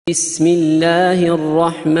بسم الله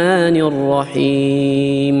الرحمن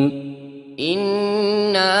الرحيم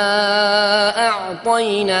إنا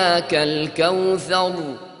أعطيناك الكوثر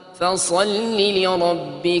فصل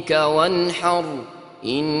لربك وانحر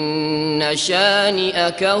إن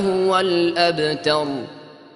شانئك هو الأبتر.